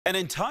An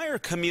entire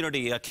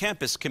community, a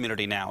campus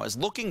community now, is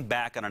looking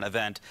back on an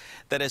event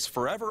that has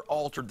forever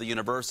altered the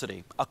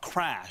university, a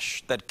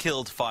crash that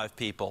killed 5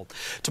 people.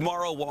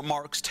 Tomorrow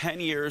marks 10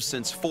 years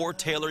since 4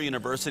 Taylor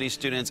University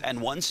students and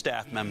 1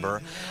 staff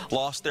member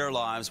lost their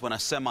lives when a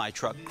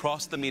semi-truck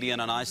crossed the median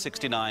on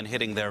I-69,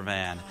 hitting their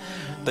van.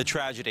 The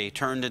tragedy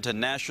turned into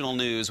national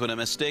news when a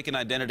mistaken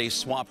identity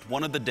swapped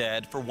one of the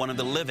dead for one of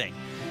the living.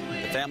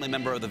 The family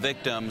member of the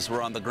victims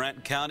were on the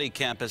Grant County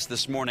campus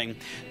this morning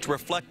to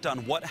reflect on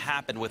what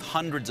happened with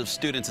hundreds of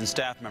students and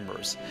staff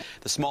members.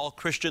 The small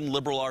Christian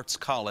liberal arts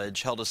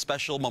college held a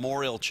special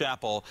memorial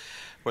chapel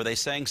where they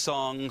sang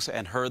songs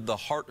and heard the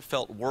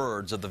heartfelt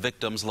words of the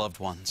victims' loved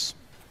ones.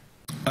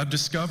 I've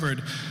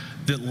discovered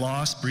that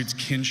loss breeds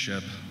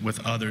kinship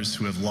with others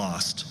who have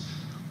lost.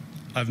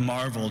 I've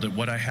marveled at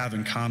what I have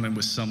in common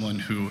with someone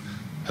who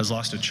has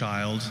lost a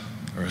child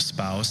or a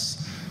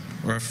spouse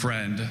or a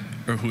friend,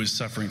 or who is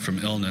suffering from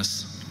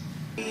illness.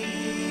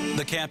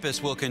 The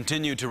campus will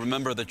continue to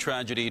remember the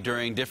tragedy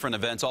during different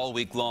events all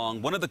week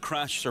long. One of the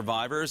crash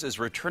survivors is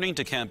returning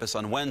to campus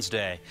on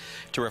Wednesday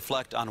to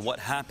reflect on what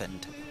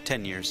happened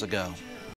 10 years ago.